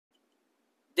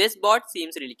This bot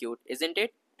seems really cute, isn't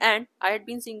it? And I had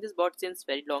been seeing this bot since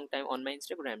very long time on my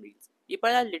Instagram reels. People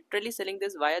are literally selling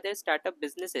this via their startup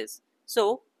businesses.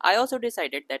 So I also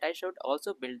decided that I should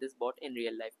also build this bot in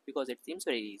real life because it seems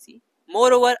very easy.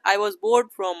 Moreover, I was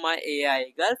bored from my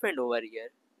AI girlfriend over here.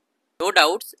 No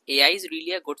doubts, AI is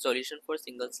really a good solution for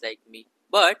singles like me.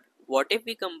 But what if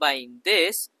we combine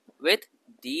this with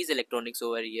these electronics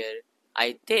over here?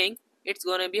 I think it's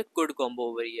gonna be a good combo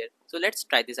over here. So let's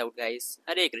try this out, guys.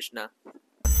 Hare Krishna.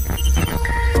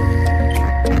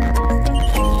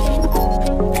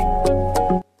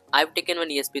 I've taken one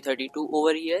ESP32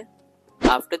 over here.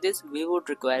 After this, we would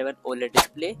require one Oled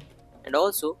display and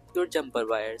also your jumper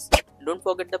wires. Don't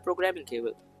forget the programming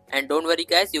cable. And don't worry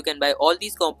guys, you can buy all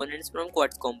these components from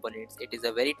Quartz Components. It is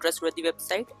a very trustworthy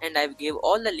website and I've gave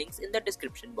all the links in the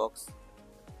description box.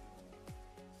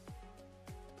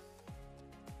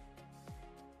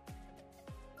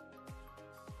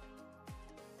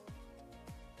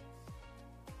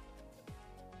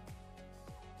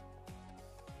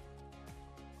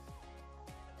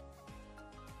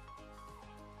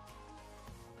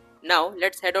 Now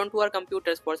let's head on to our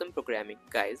computers for some programming.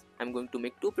 Guys, I'm going to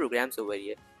make two programs over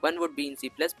here. One would be in C++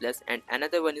 and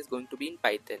another one is going to be in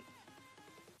Python.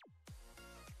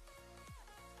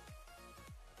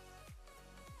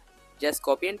 Just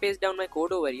copy and paste down my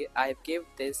code over here. I have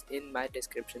kept this in my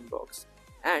description box.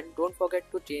 And don't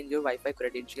forget to change your Wi-Fi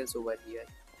credentials over here.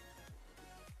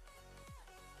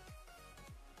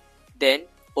 Then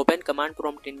open command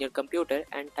prompt in your computer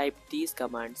and type these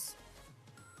commands.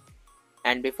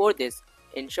 And before this,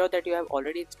 ensure that you have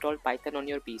already installed Python on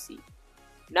your PC.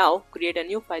 Now create a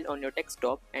new file on your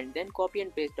desktop and then copy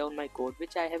and paste down my code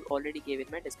which I have already given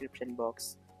in my description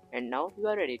box. And now you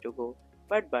are ready to go.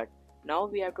 But now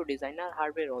we have to design our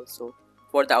hardware also.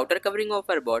 For the outer covering of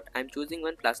our bot, I am choosing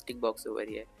one plastic box over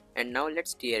here. And now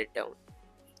let's tear it down.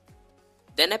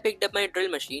 Then I picked up my drill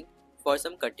machine for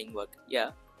some cutting work. Yeah,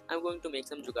 I'm going to make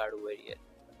some jugaad over here.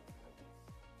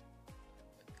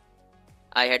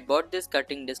 I had bought this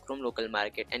cutting disc from local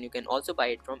market and you can also buy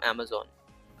it from Amazon.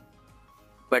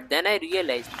 But then I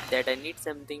realized that I need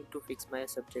something to fix my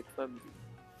subject firmly.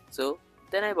 So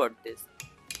then I bought this.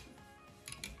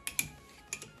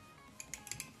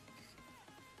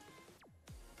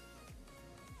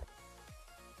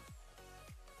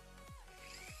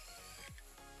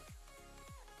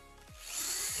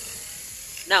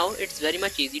 Now it's very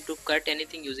much easy to cut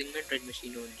anything using my drill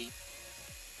machine only.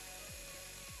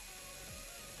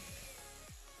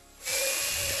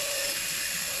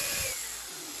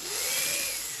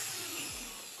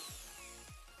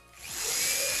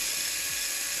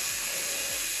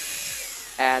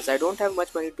 As I don't have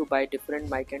much money to buy different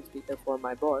mic and speaker for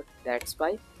my board, that's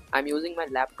why I'm using my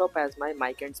laptop as my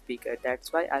mic and speaker.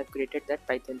 That's why I've created that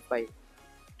Python file.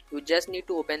 You just need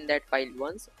to open that file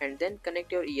once and then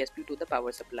connect your ESP to the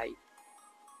power supply.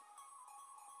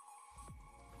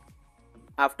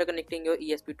 After connecting your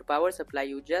ESP to power supply,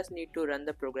 you just need to run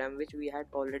the program which we had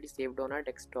already saved on our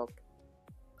desktop.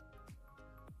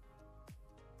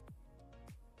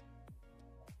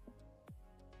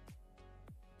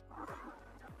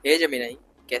 हे जमीनाई,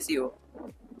 कैसी हो?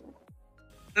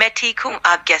 मैं ठीक हूँ,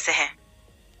 आप कैसे हैं?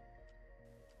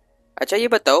 अच्छा ये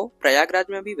बताओ, प्रयागराज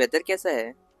में अभी वेदर कैसा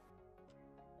है?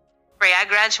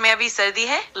 प्रयागराज में अभी सर्दी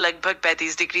है, लगभग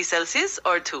 35 डिग्री सेल्सियस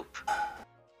और धूप।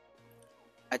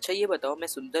 अच्छा ये बताओ, मैं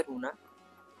सुंदर हूँ ना?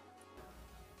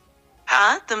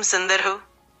 हाँ, तुम सुंदर हो।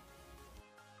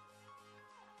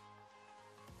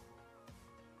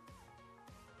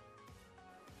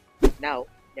 Now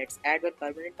let's add one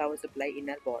permanent power supply in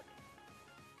our board.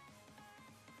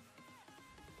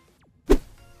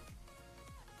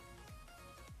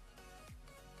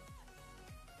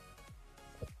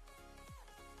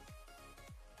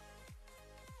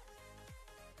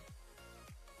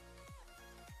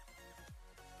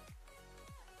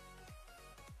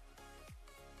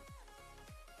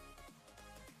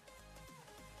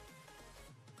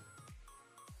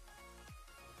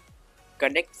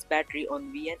 Connects battery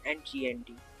on VN and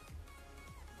GND.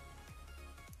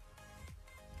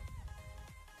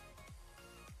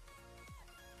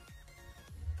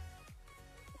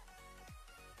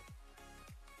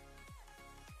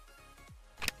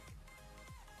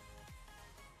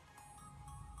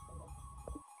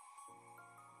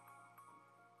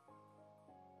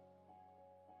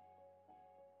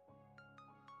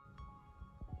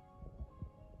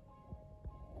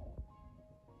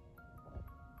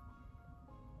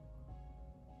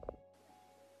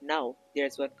 Now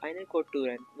there's one final code to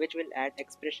run which will add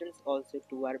expressions also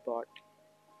to our bot.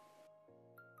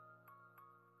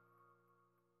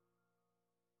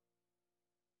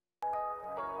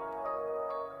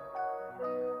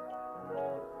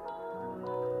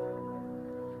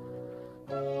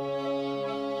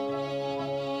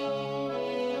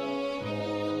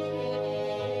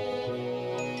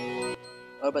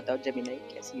 और बताओ जमीनाई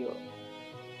कैसी हो?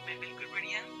 मैं बिल्कुल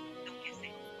बढ़िया हूँ, तुम कैसे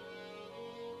हो?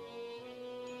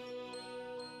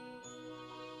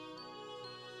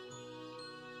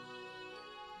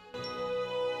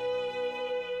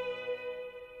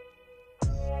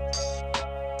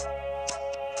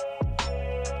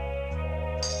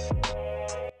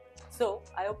 So,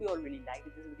 I hope you all really liked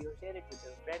this video. Share it with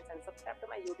your friends and subscribe to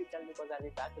my YouTube channel because I'll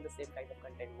be back with the same kind of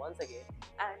content once again.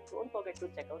 And don't forget to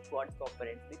check out Quartz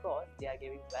components because they are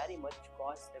giving very much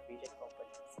cost efficient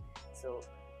components. So,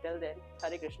 till then,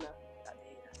 Hare Krishna.